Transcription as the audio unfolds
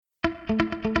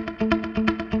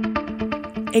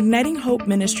Igniting Hope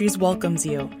Ministries welcomes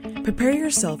you. Prepare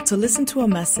yourself to listen to a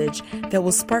message that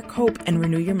will spark hope and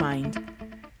renew your mind.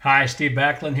 Hi, Steve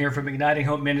Backlund here from Igniting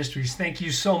Hope Ministries. Thank you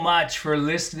so much for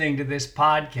listening to this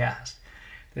podcast.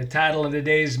 The title of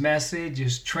today's message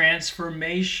is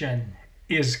Transformation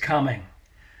is Coming.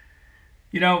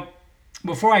 You know,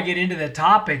 before I get into the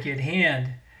topic at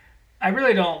hand, I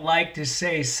really don't like to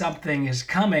say something is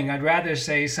coming. I'd rather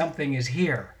say something is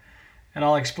here. And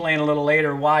I'll explain a little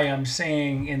later why I'm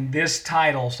saying in this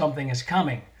title something is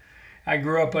coming. I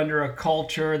grew up under a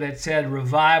culture that said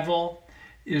revival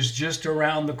is just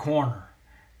around the corner.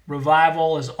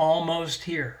 Revival is almost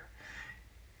here.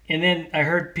 And then I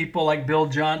heard people like Bill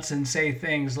Johnson say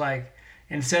things like,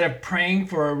 instead of praying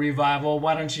for a revival,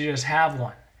 why don't you just have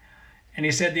one? And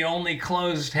he said the only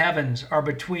closed heavens are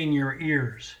between your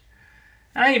ears.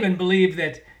 And I even believe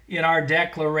that in our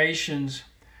declarations,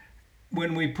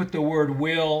 when we put the word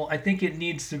will, I think it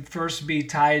needs to first be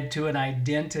tied to an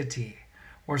identity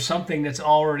or something that's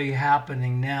already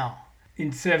happening now.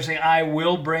 Instead of saying, I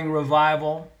will bring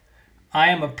revival, I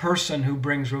am a person who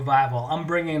brings revival. I'm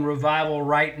bringing revival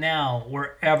right now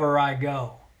wherever I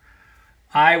go.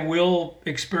 I will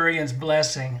experience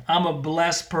blessing. I'm a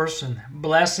blessed person.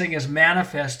 Blessing is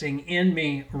manifesting in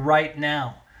me right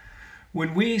now.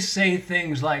 When we say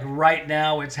things like right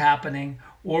now it's happening,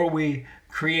 or we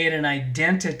create an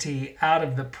identity out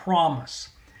of the promise.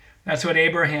 That's what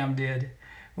Abraham did.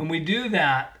 When we do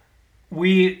that,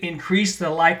 we increase the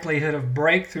likelihood of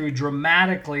breakthrough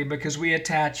dramatically because we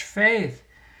attach faith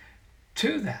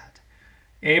to that.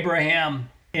 Abraham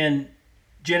in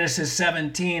Genesis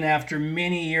 17, after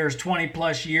many years, 20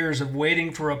 plus years of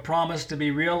waiting for a promise to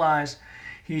be realized,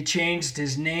 he changed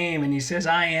his name and he says,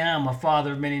 I am a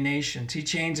father of many nations. He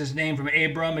changed his name from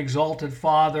Abram, exalted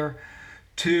father,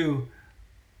 to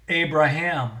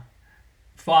Abraham,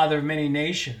 father of many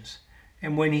nations.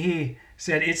 And when he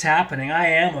said, it's happening, I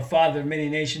am a father of many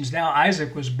nations now,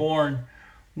 Isaac was born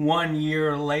 1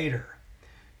 year later.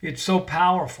 It's so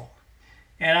powerful.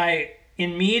 And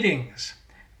in meetings,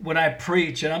 when I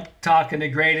preach, and I'm talking to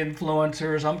great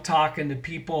influencers, I'm talking to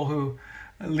people who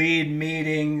lead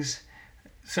meetings,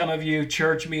 some of you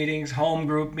church meetings, home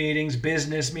group meetings,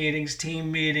 business meetings,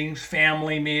 team meetings,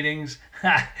 family meetings.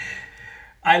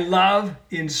 I love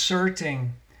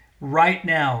inserting right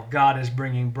now God is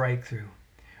bringing breakthrough.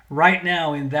 Right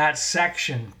now in that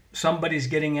section, somebody's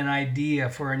getting an idea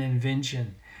for an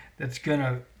invention that's going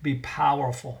to be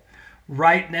powerful.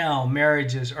 Right now,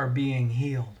 marriages are being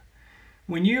healed.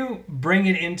 When you bring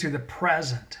it into the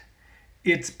present,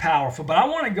 it's powerful. But I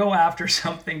want to go after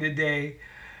something today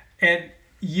and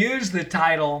use the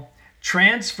title,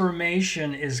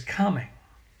 Transformation is Coming.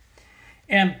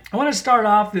 And I want to start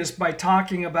off this by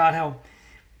talking about how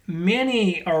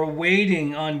many are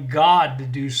waiting on God to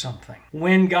do something.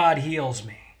 When God heals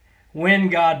me, when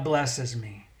God blesses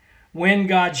me, when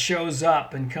God shows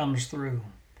up and comes through,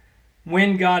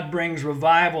 when God brings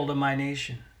revival to my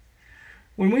nation.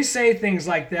 When we say things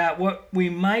like that, what we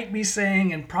might be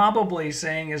saying and probably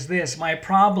saying is this: my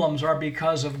problems are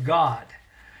because of God.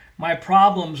 My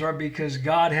problems are because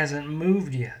God hasn't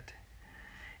moved yet.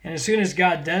 And as soon as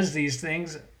God does these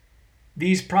things,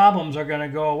 these problems are going to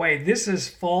go away. This is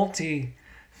faulty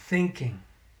thinking.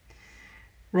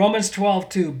 Romans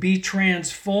 12:2, be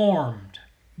transformed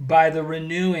by the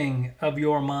renewing of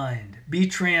your mind. Be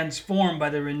transformed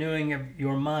by the renewing of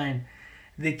your mind.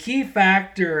 The key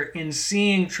factor in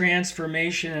seeing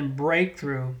transformation and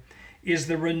breakthrough is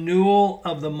the renewal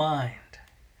of the mind,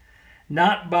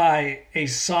 not by a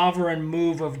sovereign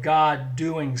move of God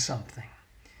doing something.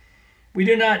 We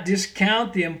do not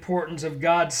discount the importance of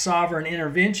God's sovereign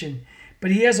intervention,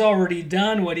 but he has already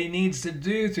done what he needs to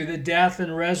do through the death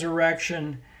and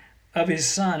resurrection of his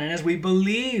Son. And as we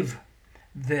believe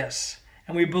this,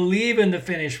 and we believe in the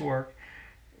finished work,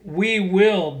 we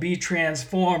will be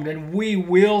transformed, and we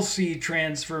will see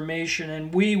transformation,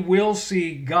 and we will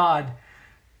see God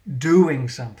doing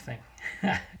something.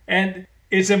 And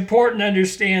it's important to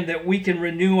understand that we can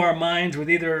renew our minds with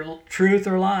either truth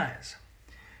or lies.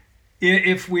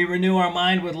 If we renew our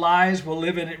mind with lies, we'll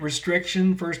live in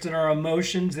restriction, first in our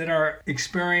emotions, then our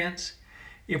experience.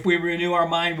 If we renew our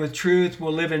mind with truth,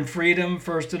 we'll live in freedom,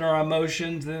 first in our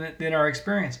emotions, then our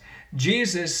experience.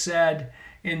 Jesus said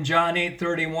in John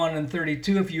 8:31 and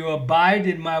 32, if you abide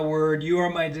in my word, you are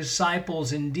my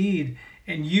disciples indeed,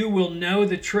 and you will know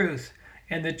the truth,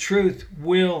 and the truth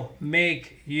will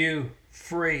make you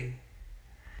free.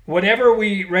 Whatever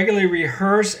we regularly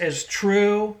rehearse as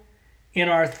true in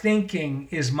our thinking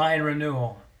is mind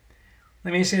renewal.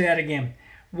 Let me say that again.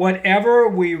 Whatever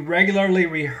we regularly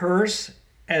rehearse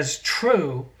as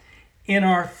true in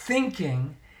our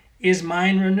thinking is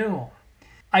mind renewal.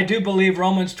 I do believe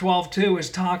Romans 12:2 is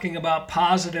talking about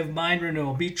positive mind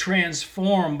renewal. Be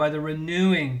transformed by the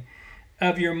renewing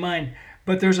of your mind.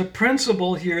 But there's a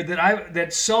principle here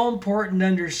that's so important to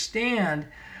understand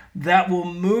that will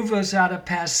move us out of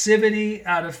passivity,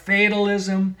 out of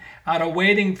fatalism, out of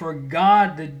waiting for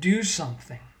God to do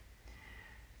something.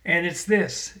 And it's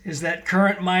this, is that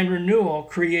current mind renewal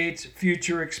creates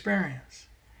future experience.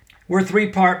 We're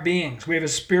three-part beings. We have a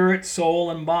spirit, soul,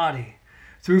 and body.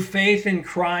 Through faith in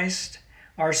Christ,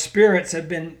 our spirits have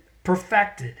been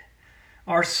perfected.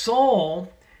 Our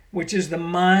soul, which is the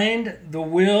mind, the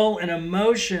will, and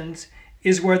emotions,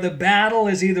 is where the battle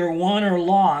is either won or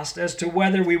lost as to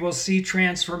whether we will see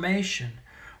transformation,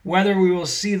 whether we will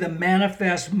see the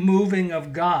manifest moving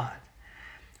of God.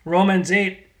 Romans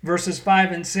 8, verses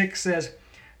 5 and 6 says,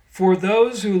 "For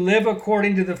those who live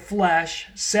according to the flesh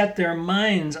set their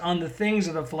minds on the things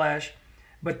of the flesh,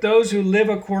 but those who live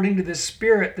according to the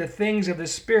Spirit, the things of the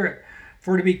Spirit.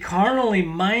 For to be carnally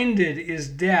minded is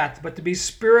death, but to be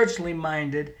spiritually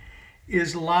minded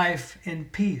is life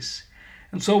and peace."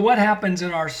 And so what happens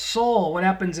in our soul, what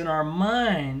happens in our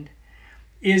mind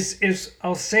is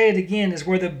I'll say it again, is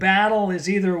where the battle is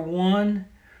either won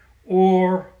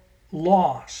or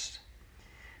lost.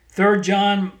 3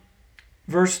 John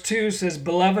verse 2 says,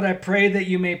 "Beloved, I pray that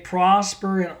you may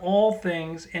prosper in all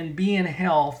things and be in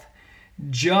health,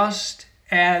 just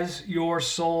as your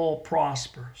soul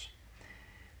prospers."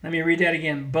 Let me read that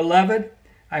again. "Beloved,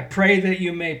 I pray that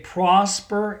you may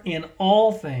prosper in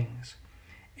all things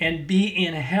and be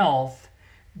in health,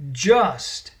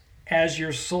 just as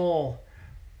your soul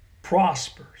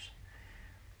prospers."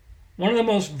 One of the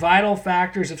most vital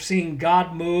factors of seeing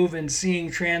God move and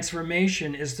seeing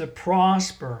transformation is to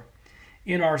prosper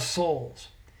in our souls.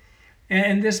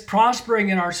 And this prospering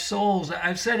in our souls,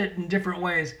 I've said it in different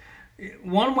ways.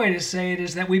 One way to say it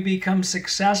is that we become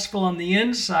successful on the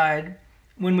inside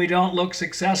when we don't look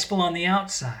successful on the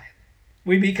outside.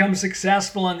 We become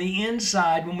successful on the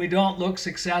inside when we don't look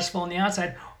successful on the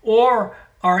outside. Or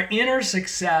our inner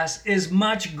success is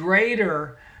much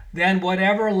greater than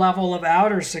whatever level of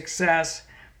outer success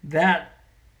that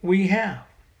we have.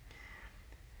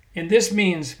 And this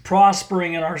means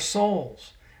prospering in our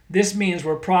souls. This means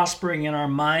we're prospering in our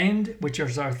mind, which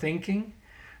is our thinking,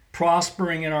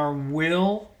 prospering in our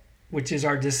will, which is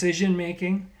our decision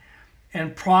making,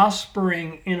 and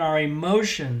prospering in our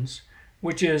emotions,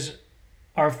 which is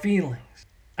our feelings.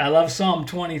 I love Psalm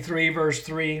 23, verse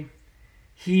 3.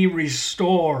 "He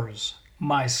restores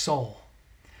my soul."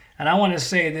 And I want to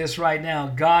say this right now.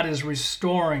 God is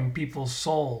restoring people's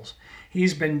souls.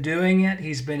 He's been doing it.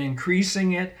 He's been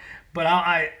increasing it. But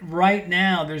right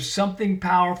now, there's something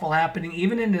powerful happening,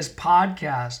 even in this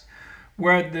podcast,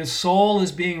 where the soul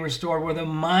is being restored, where the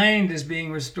mind is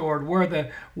being restored, where the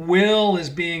will is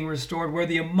being restored, where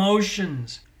the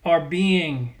emotions are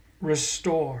being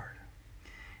restored.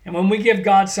 And when we give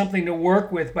God something to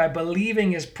work with by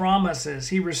believing His promises,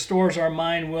 He restores our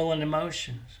mind, will, and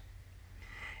emotions.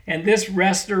 And this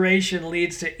restoration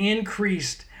leads to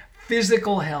increased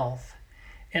physical health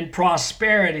and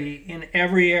prosperity in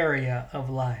every area of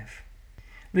life.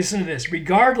 Listen to this.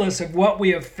 Regardless of what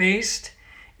we have faced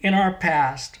in our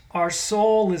past, our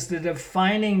soul is the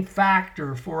defining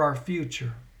factor for our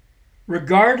future.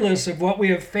 Regardless of what we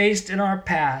have faced in our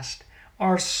past,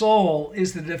 our soul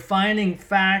is the defining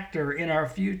factor in our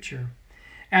future.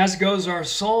 As goes our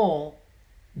soul,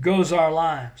 goes our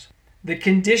lives. The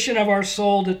condition of our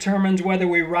soul determines whether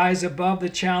we rise above the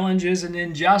challenges and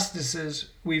injustices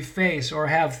we face or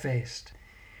have faced.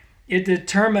 It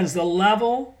determines the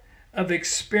level of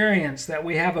experience that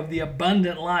we have of the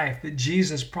abundant life that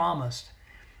Jesus promised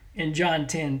in John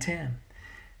 10:10.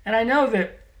 And I know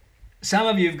that some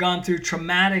of you have gone through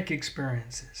traumatic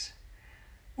experiences.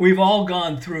 We've all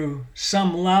gone through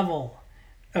some level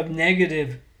of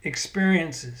negative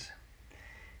experiences.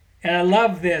 And I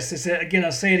love this.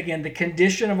 I'll say it again. The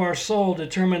condition of our soul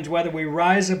determines whether we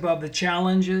rise above the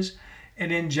challenges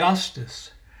and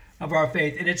injustice of our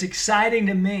faith. And it's exciting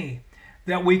to me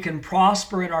that we can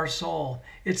prosper in our soul.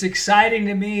 It's exciting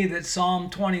to me that Psalm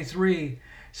 23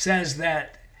 says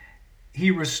that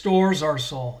He restores our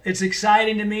soul. It's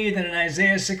exciting to me that in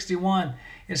Isaiah 61,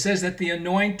 it says that the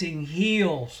anointing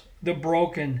heals the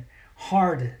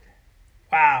broken-hearted.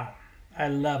 Wow, I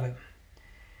love it.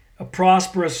 A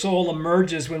prosperous soul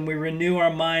emerges when we renew our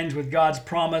minds with God's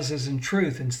promises and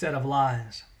truth instead of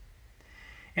lies.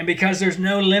 And because there's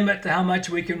no limit to how much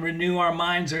we can renew our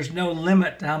minds, there's no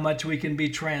limit to how much we can be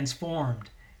transformed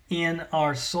in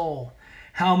our soul.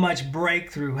 How much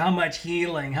breakthrough, how much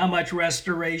healing, how much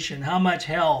restoration, how much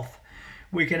health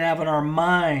we can have in our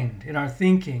mind, in our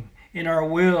thinking, in our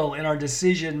will, in our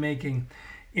decision making,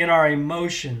 in our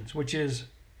emotions, which is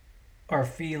our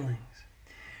feelings.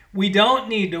 We don't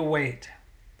need to wait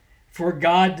for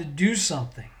God to do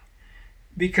something,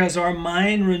 because our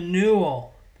mind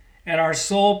renewal and our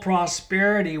soul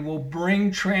prosperity will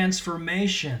bring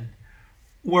transformation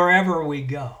wherever we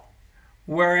go.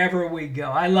 Wherever we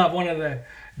go. I love one of the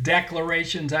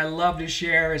declarations I love to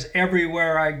share is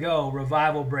everywhere I go,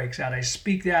 revival breaks out. I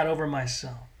speak that over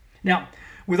myself. Now,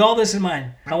 with all this in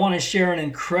mind, I want to share an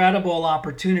incredible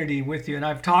opportunity with you. And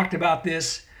I've talked about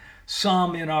this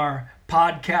some in our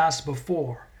podcast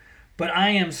before. But I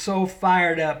am so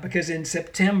fired up because in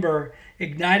September,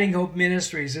 Igniting Hope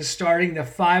Ministries is starting the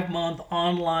 5-month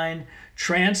online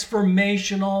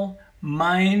transformational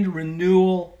mind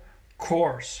renewal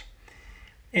course.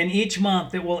 And each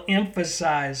month it will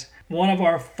emphasize one of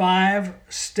our 5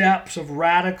 steps of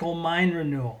radical mind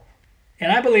renewal.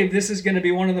 And I believe this is going to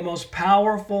be one of the most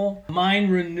powerful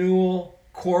mind renewal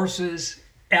courses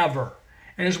ever.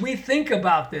 And as we think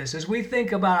about this,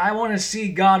 I want to see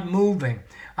God moving.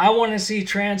 I want to see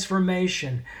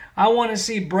transformation. I want to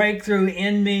see breakthrough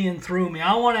in me and through me.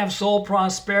 I want to have soul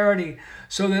prosperity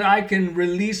so that I can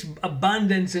release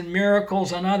abundance and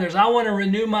miracles on others. I want to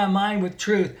renew my mind with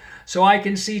truth so I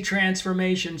can see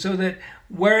transformation, so that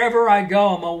wherever I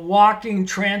go, I'm a walking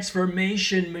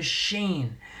transformation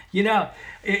machine. You know,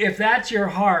 if that's your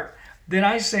heart, then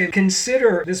I say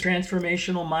consider this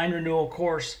transformational mind renewal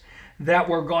course that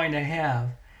we're going to have.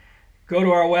 Go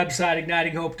to our website,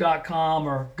 ignitinghope.com,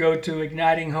 or go to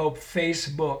Igniting Hope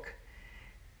Facebook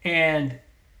and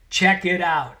check it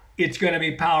out. It's going to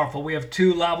be powerful. We have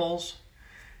 2 levels,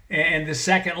 and the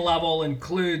second level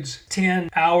includes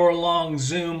 10-hour-long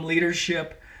Zoom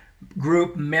leadership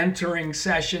group mentoring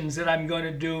sessions that I'm going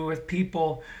to do with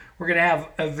people. We're going to have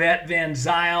Yvette Van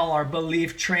Zyl, our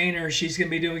belief trainer. She's going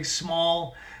to be doing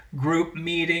small group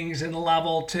meetings in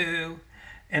level 2.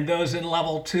 And those in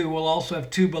level 2 will also have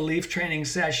 2 belief training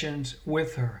sessions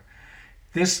with her.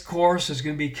 This course is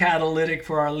going to be catalytic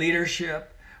for our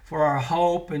leadership, for our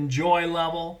hope and joy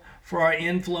level, for our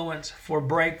influence, for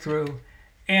breakthrough,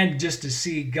 and just to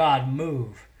see God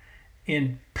move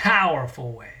in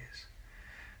powerful ways.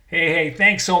 Hey,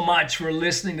 thanks so much for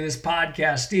listening to this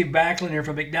podcast. Steve Backlund here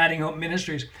from Igniting Hope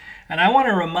Ministries. And I want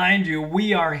to remind you,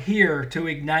 we are here to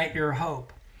ignite your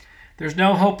hope. There's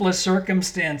no hopeless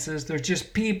circumstances. There's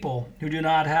just people who do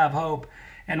not have hope.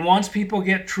 And once people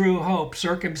get true hope,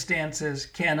 circumstances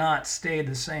cannot stay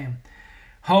the same.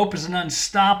 Hope is an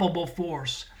unstoppable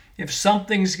force. If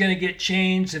something's going to get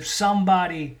changed, if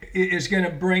somebody is going to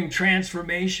bring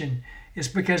transformation, it's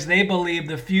because they believe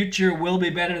the future will be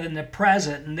better than the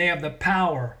present, and they have the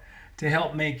power to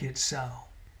help make it so.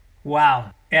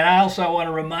 Wow. And I also want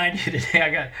to remind you today,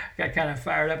 I got kind of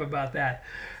fired up about that.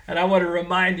 And I want to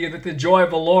remind you that the joy of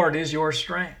the Lord is your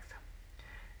strength.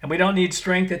 And we don't need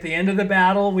strength at the end of the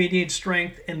battle. We need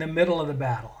strength in the middle of the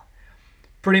battle.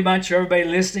 Pretty much everybody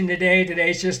listening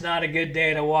today's just not a good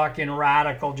day to walk in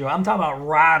radical joy. I'm talking about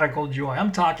radical joy.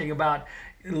 I'm talking about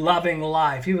loving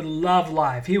life. He would love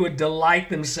life. He would delight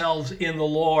themselves in the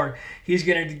Lord. He's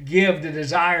going to give the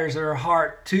desires of their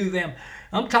heart to them.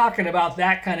 I'm talking about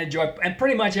that kind of joy. And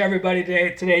pretty much everybody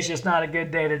today's just not a good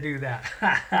day to do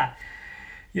that.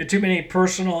 You know, too many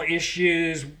personal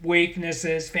issues,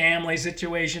 weaknesses, family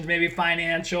situations, maybe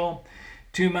financial,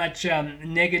 too much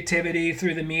negativity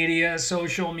through the media,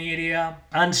 social media,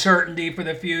 uncertainty for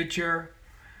the future,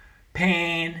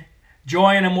 pain,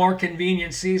 joy in a more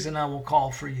convenient season I will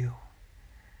call for you.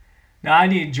 Now, I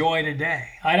need joy today.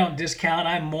 I don't discount.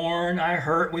 I mourn. I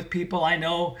hurt with people. I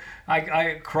know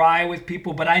I cry with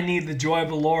people, but I need the joy of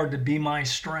the Lord to be my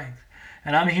strength.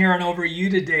 And I'm hearing over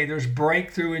you today, there's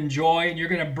breakthrough in joy, and you're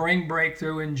going to bring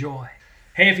breakthrough in joy.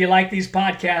 Hey, if you like these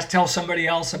podcasts, tell somebody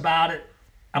else about it.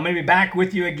 I'm going to be back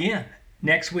with you again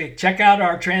next week. Check out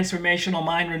our Transformational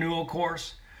Mind Renewal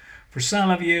course. For some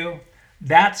of you,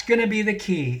 that's going to be the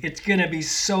key. It's going to be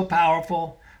so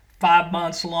powerful. 5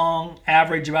 months long,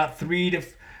 average about 3 to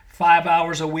 5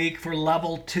 hours a week for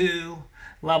level 2.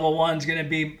 Level 1 is going to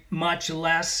be much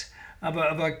less of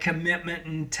a commitment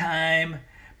in time.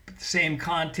 Same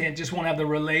content, just won't have the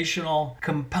relational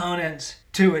components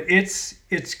to it.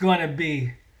 It's going to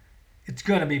be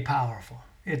powerful.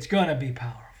 It's going to be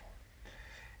powerful.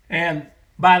 And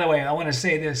by the way, I want to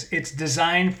say this. It's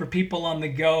designed for people on the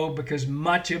go because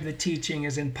much of the teaching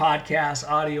is in podcast,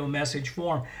 audio, message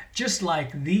form, just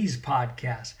like these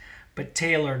podcasts, but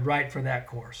tailored right for that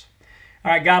course.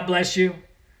 All right, God bless you.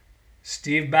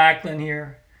 Steve Backlund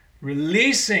here,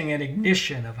 releasing an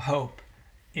ignition of hope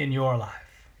in your life.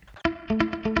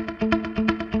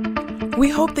 We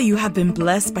hope that you have been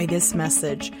blessed by this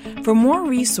message. For more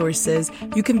resources,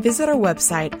 you can visit our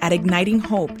website at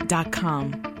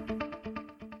ignitinghope.com.